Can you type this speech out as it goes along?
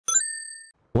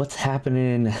What's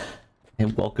happening?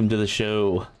 And welcome to the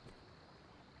show.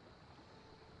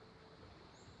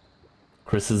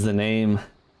 Chris is the name.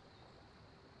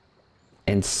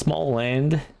 And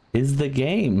Smalland is the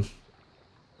game.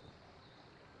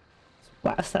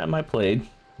 Last time I played,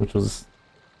 which was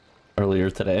earlier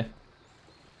today.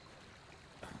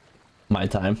 My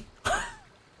time.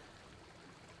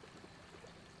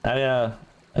 I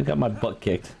got my butt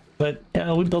kicked. But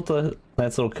yeah, we built a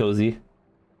nice little cozy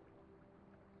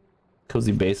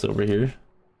base over here.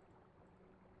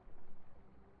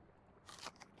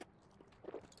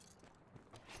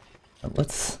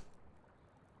 Let's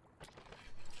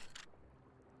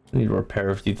need to repair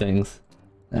a few things.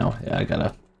 Now, yeah, I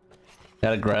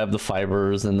gotta grab the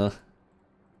fibers and the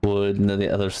wood and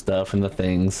the other stuff and the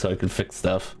things so I can fix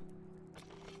stuff.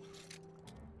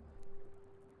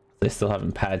 They still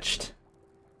haven't patched.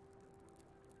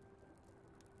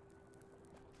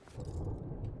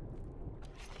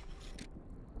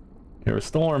 Here's a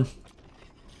storm.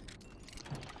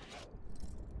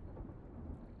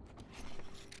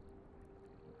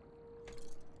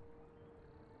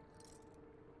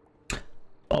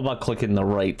 All about clicking the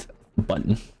right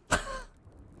button.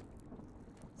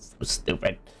 So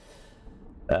stupid.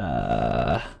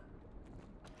 I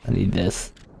need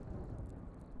this.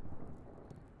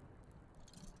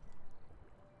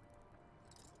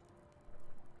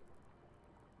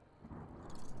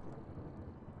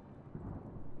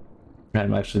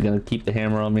 I'm actually gonna keep the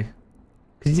hammer on me,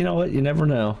 because you know what, you never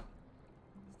know.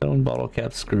 Stone bottle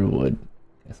cap, screw wood.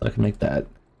 Okay, so I can make that.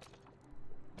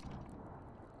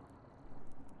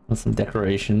 Want some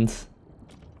decorations,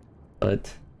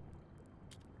 but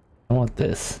I want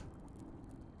this.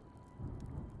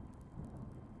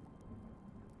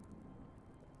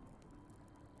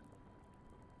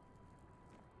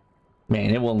 Man,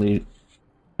 it won't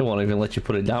even let you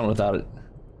put it down without it.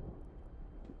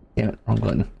 Damn it, wrong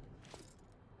button.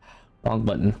 Wrong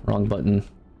button, wrong button,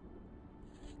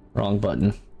 wrong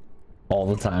button, all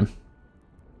the time.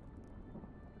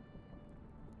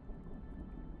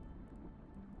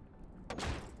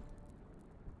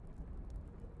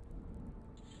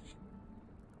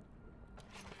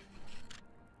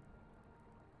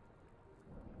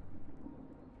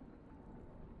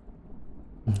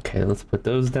 Okay, let's put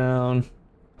those down.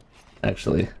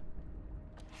 Actually,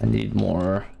 I need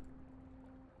more.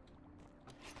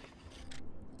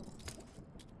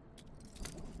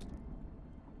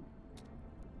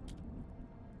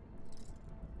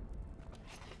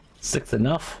 Six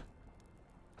enough?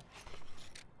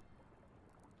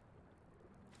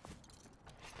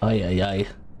 Ay, ay, ay.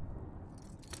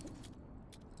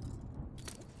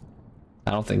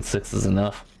 I don't think 6 is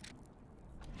enough.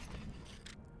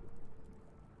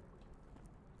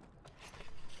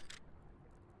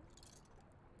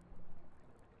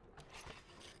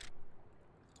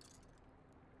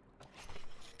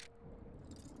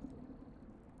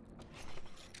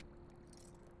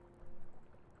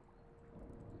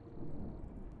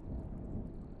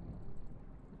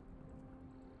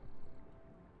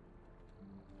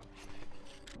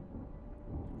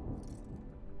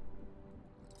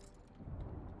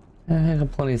 I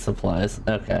got plenty of supplies.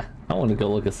 Okay, I want to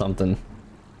go look at something.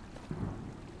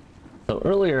 So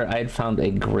earlier I had found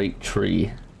a great tree.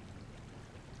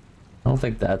 I don't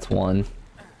think that's one.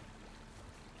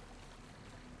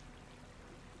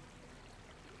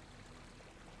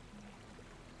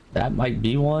 That might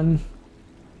be one.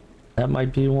 That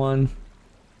might be one.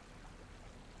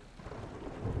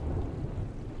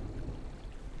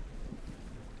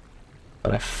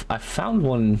 But I found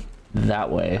one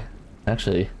that way.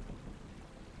 Actually,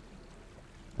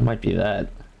 it might be that.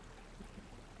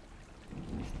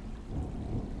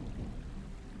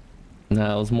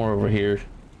 No, it was more over here.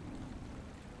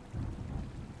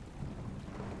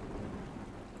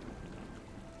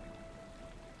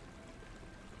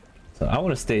 So I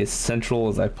want to stay as central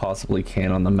as I possibly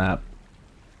can on the map.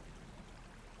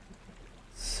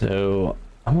 So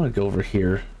I want to go over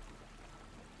here.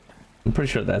 I'm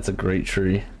pretty sure that's a great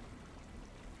tree.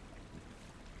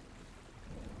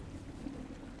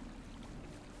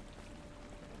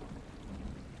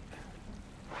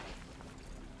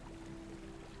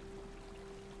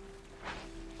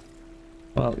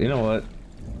 Well, you know what?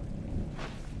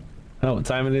 I know what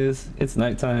time it is. It's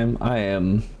nighttime. I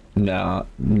am not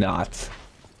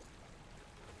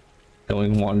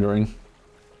going wandering.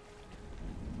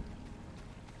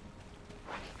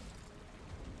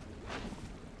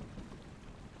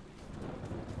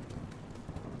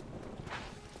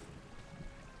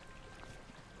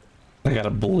 I got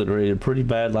obliterated pretty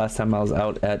bad last time I was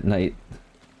out at night.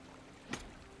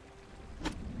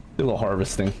 Do a little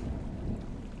harvesting.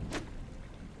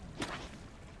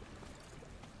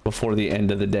 before the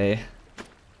end of the day.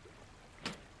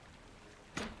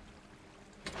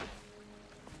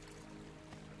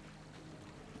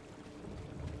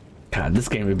 God, this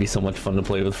game would be so much fun to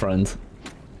play with friends.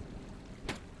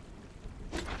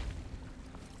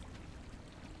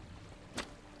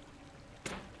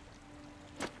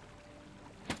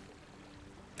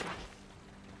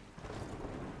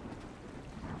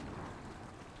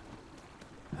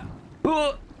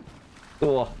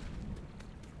 Oh.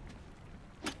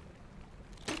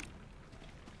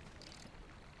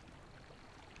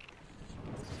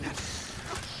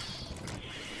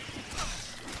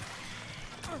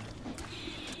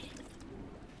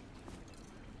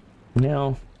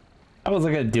 No, I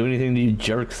wasn't gonna do anything to you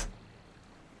jerks.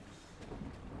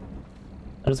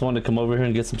 I just wanted to come over here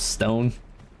and get some stone.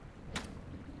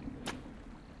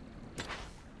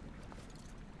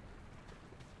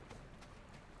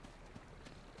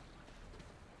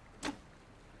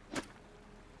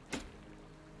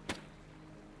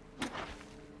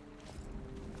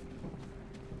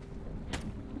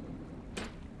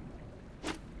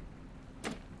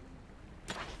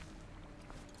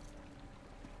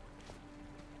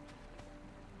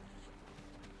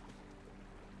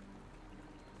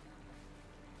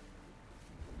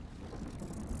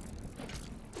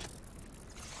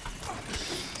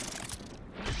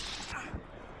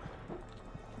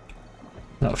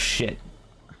 Oh shit.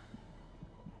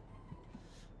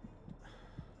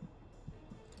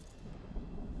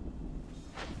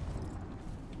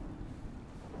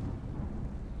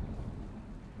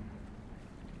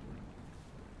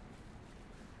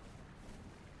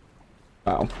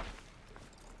 Wow.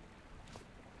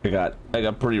 I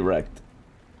got pretty wrecked.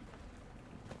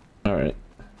 All right.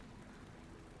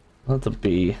 That's a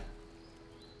B.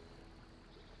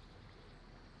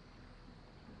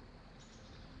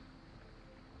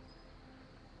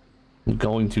 I'm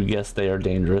going to guess they are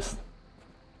dangerous.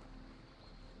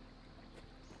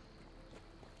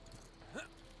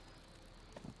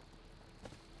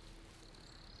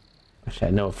 Actually,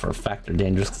 I know for a fact they're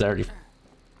dangerous because I already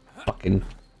fucking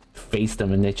faced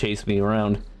them and they chased me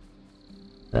around.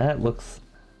 That looks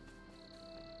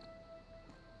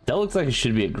like it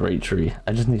should be a great tree.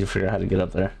 I just need to figure out how to get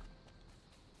up there.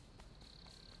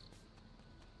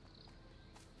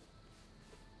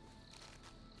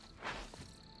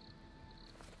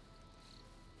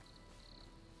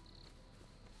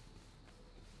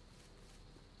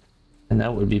 And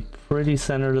that would be pretty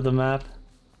center to the map.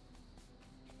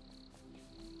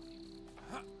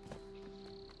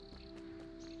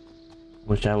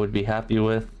 Which I would be happy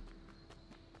with.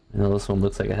 You know, this one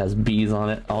looks like it has bees on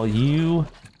it. Oh, you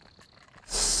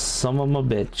son of a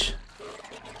bitch.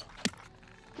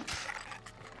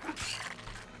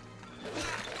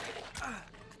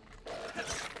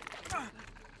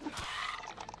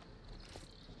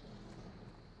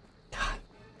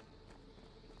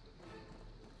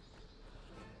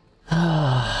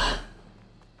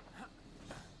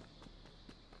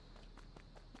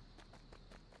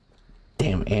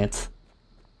 Damn ants.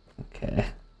 Okay.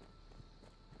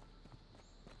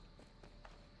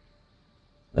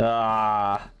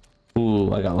 Ah.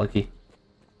 Ooh, I got lucky.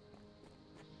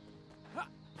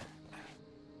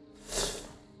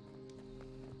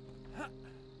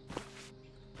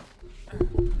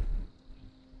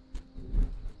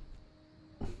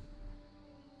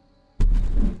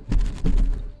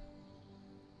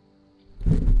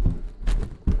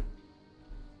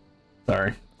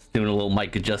 Sorry, just doing a little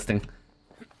mic adjusting.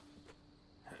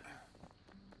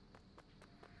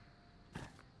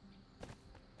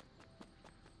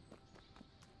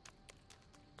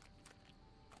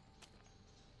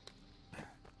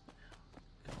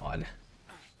 God.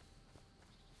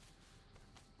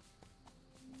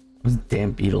 Those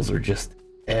damn beetles are just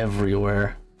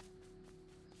everywhere.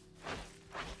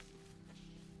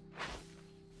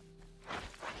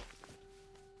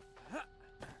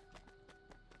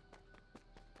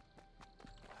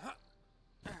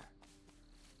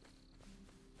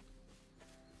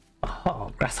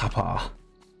 Oh, grasshopper.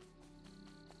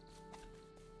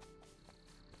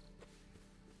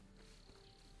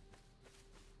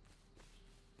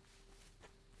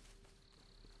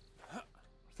 There's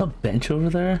a bench over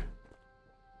there?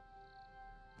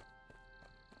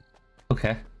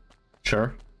 Okay,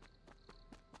 sure.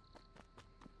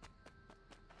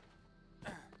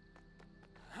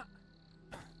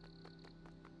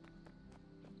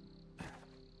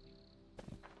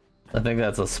 I think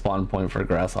that's a spawn point for a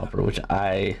grasshopper, which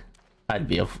I'd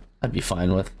be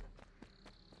fine with.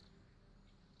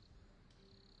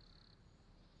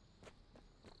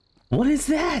 What is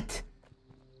that?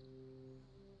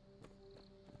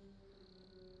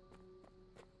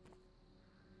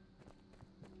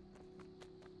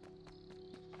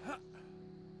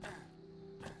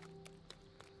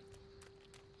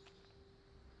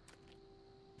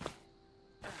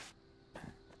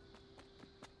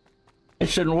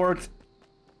 shouldn't work.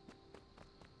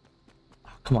 Oh,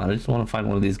 come on, I just want to find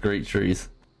one of these great trees.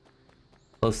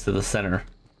 Close to the center.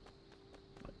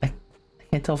 I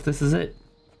can't tell if this is it.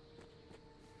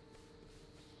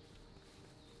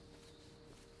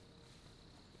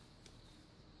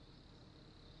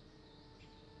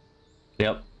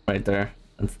 Yep, right there.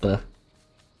 That's the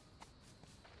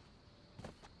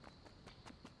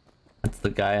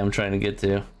guy I'm trying to get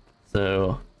to.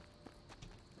 So,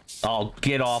 oh,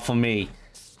 get off of me.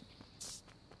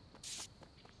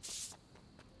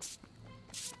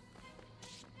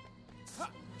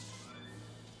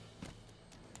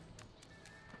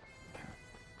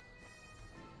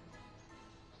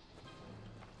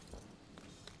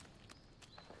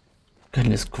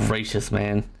 Goodness gracious,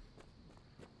 man.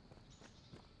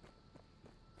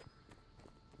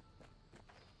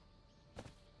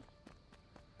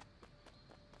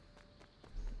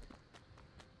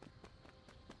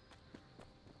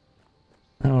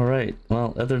 All right,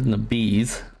 well, other than the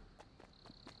bees,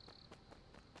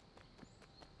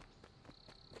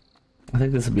 I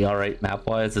think this would be all right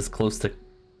map-wise. It's close to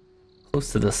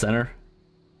the center.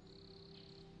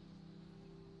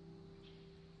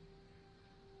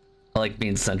 I like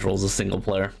being central as a single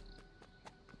player.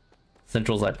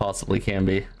 Central as I possibly can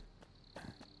be.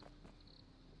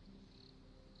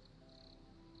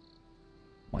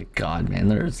 My God, man,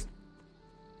 there's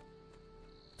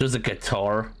a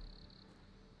guitar.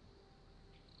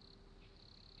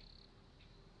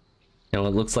 You know,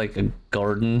 it looks like a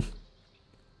garden.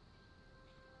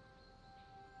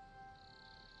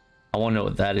 I want to know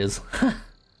what that is.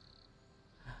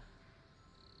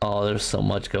 Oh, there's so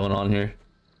much going on here.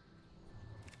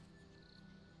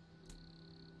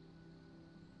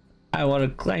 I want to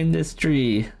climb this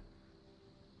tree.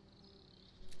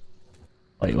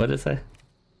 Wait, what did it say?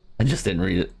 I just didn't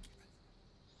read it.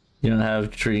 You don't have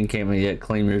tree encampment yet.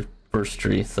 Claim your first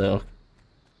tree, so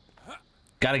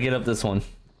gotta get up this one.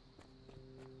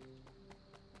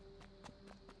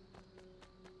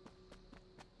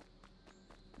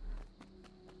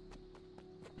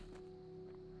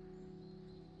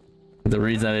 The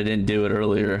reason I didn't do it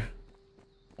earlier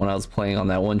when I was playing on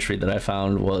that one tree that I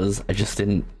found was I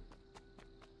didn't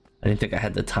think I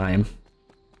had the time.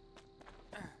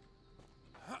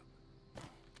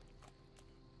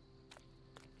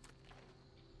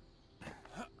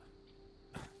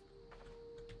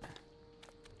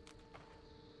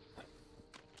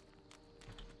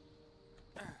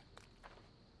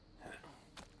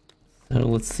 So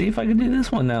let's see if I can do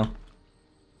this one now.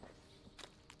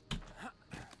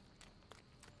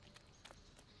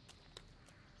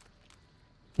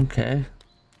 Okay.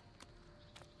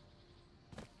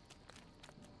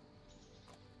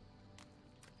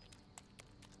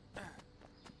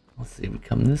 Let's see, we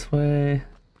come this way.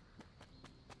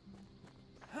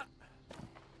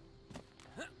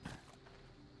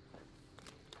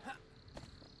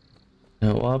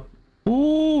 Go up.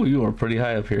 Ooh, you are pretty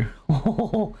high up here.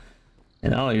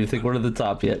 And I don't even think we're to the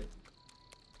top yet.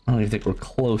 I don't even think we're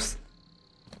close.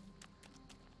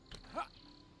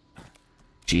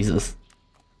 Jesus.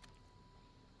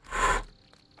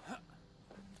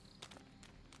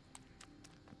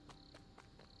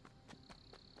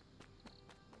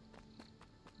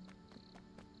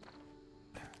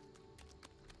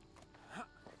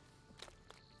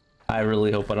 I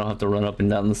really hope I don't have to run up and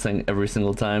down this thing every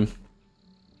single time.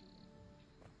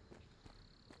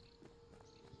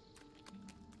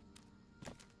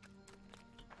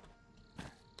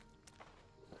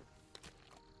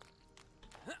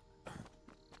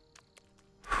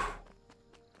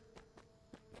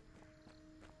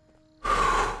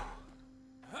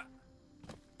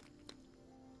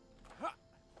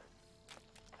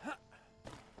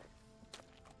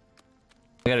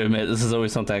 I gotta admit, this is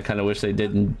always something I kind of wish they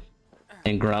did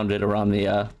and ground it around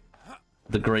the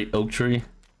great oak tree,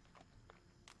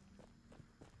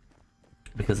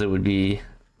 because it would be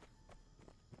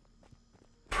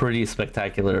pretty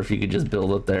spectacular if you could just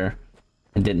build up there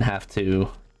and didn't have to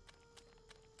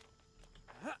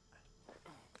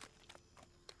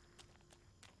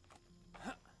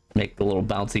make the little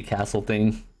bouncy castle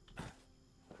thing.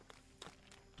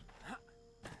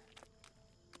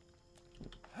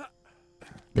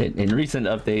 That in recent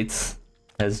updates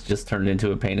has just turned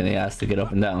into a pain in the ass to get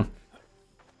up and down.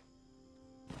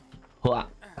 Oh,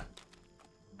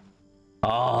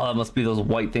 that must be those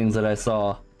white things that I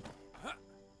saw.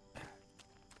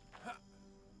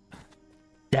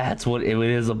 That's what it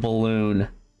is, a balloon.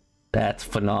 That's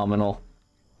phenomenal.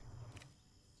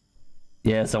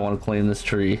 Yes, I want to claim this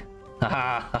tree. Ha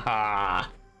ha ha ha.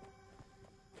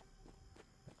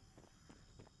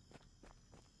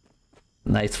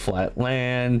 Nice flat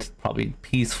land, probably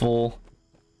peaceful.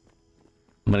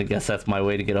 I'm gonna guess that's my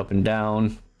way to get up and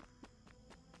down.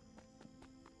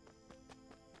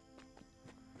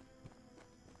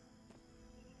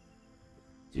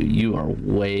 Dude, you are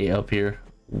way up here.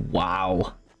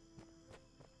 Wow.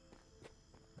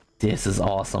 This is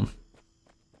awesome.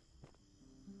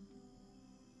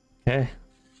 Okay.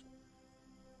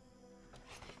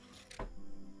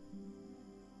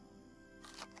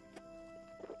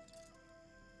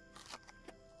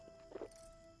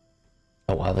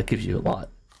 Oh wow, that gives you a lot.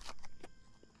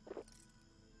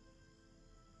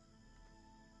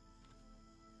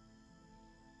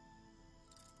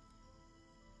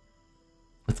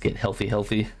 Let's get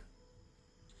healthy.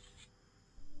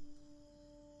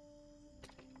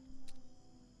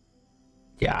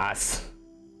 Yes.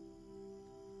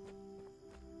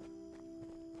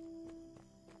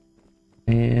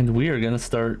 And we are gonna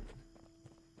start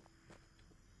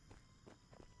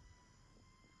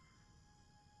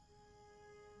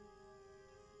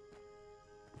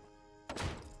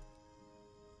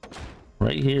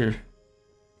right here.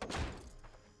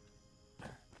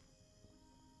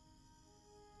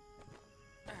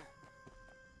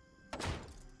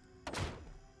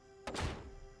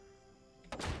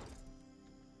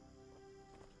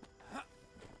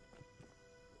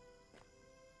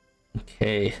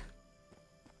 Okay.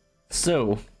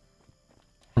 So,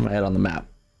 where am I at on the map?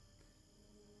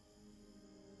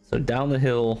 So down the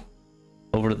hill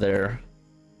over there,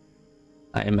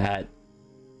 I am at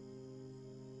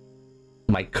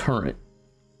my current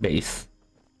base.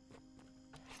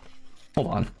 Hold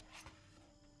on.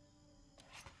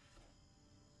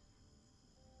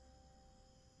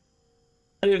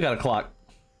 I even got a clock.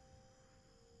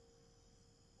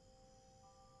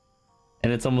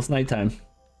 And it's almost nighttime.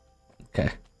 Okay.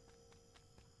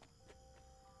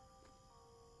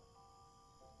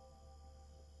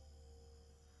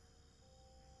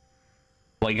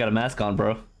 Well, you got a mask on,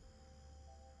 bro.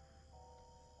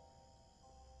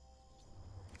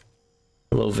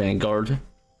 Hello, Vanguard.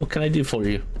 What can I do for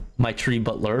you, my tree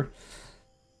butler?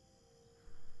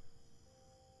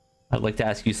 I'd like to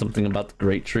ask you something about the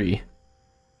great tree.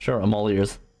 Sure, I'm all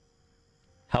ears.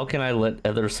 How can I let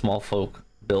other small folk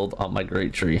build on my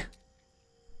great tree?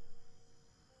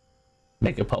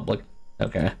 Make it public.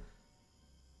 Okay.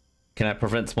 Can I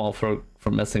prevent small folk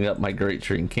from messing up my great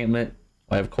tree encampment?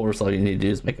 Why, of course, all you need to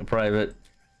do is make it private.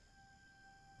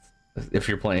 If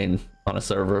you're playing on a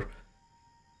server.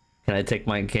 Can I take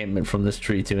my encampment from this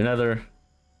tree to another?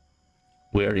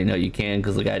 We already know you can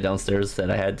because the guy downstairs said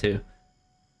I had to.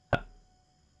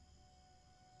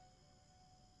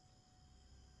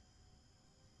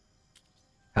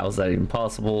 How is that even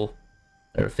possible?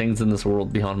 There are things in this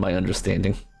world beyond my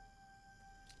understanding.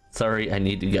 Sorry, I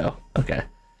need to go. Okay.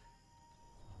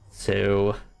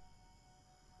 So,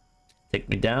 take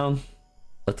me down.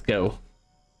 Let's go.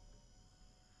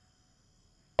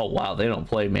 Oh wow, they don't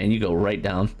play, man. You go right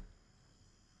down.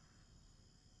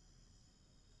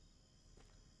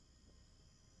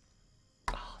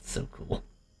 Oh, so cool.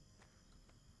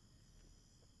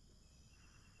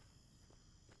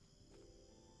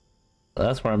 So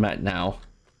that's where I'm at now.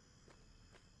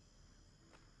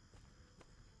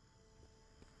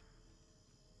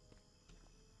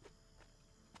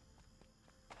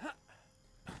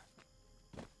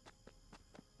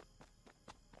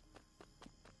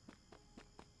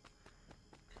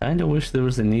 Kinda wish there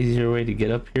was an easier way to get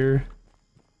up here.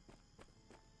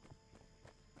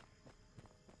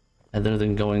 Other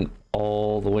than going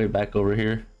all the way back over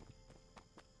here.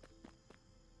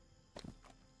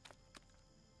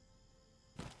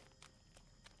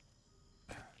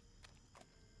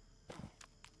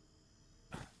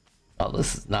 Oh,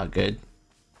 this is not good.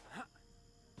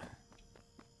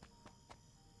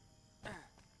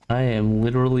 I am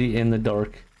literally in the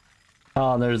dark.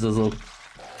 Oh, there's those little...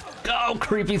 Oh,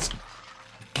 creepies!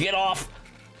 Get off!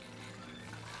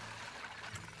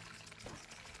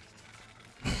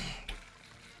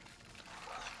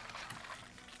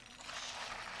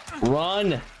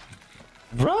 Run!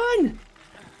 Run!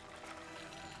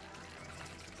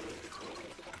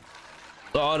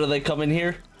 Oh, do they come in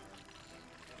here?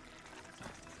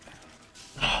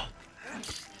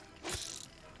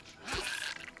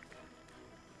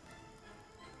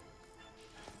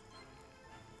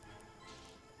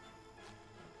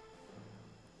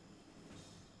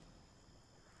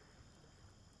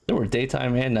 There were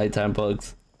daytime and nighttime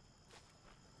bugs.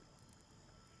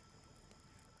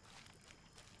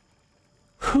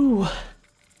 Whew.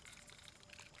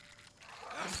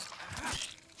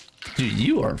 Dude,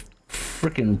 you are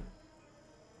freaking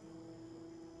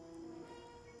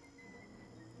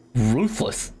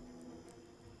ruthless.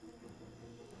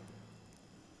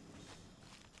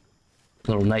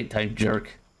 Little nighttime jerk.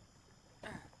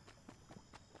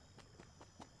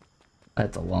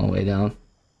 That's a long way down.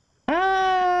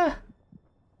 Ah!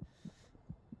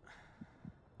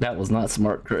 That was not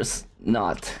smart, Chris.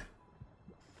 Not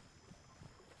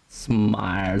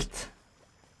smart.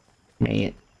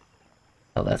 Man.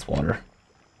 Oh, that's water.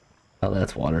 Oh,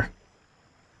 that's water.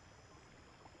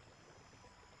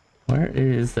 Where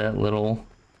is that little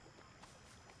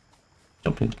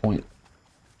jumping point?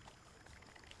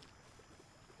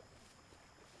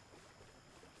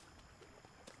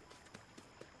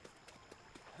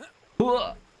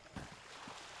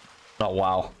 Oh,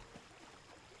 wow.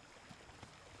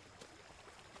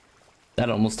 That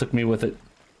almost took me with it.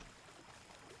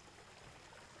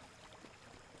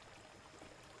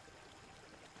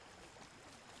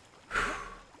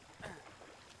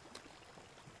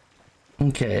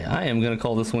 Okay, I am gonna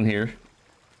call this one here.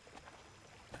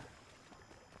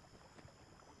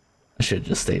 I should have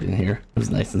just stayed in here. It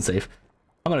was nice and safe.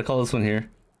 I'm gonna call this one here.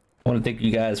 I want to thank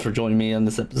you guys for joining me on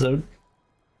this episode.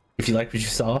 If you liked what you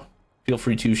saw, feel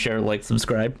free to share, like,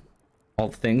 subscribe, all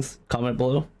the things, comment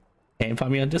below, and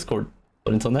find me on Discord.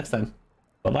 But until next time,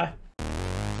 bye-bye.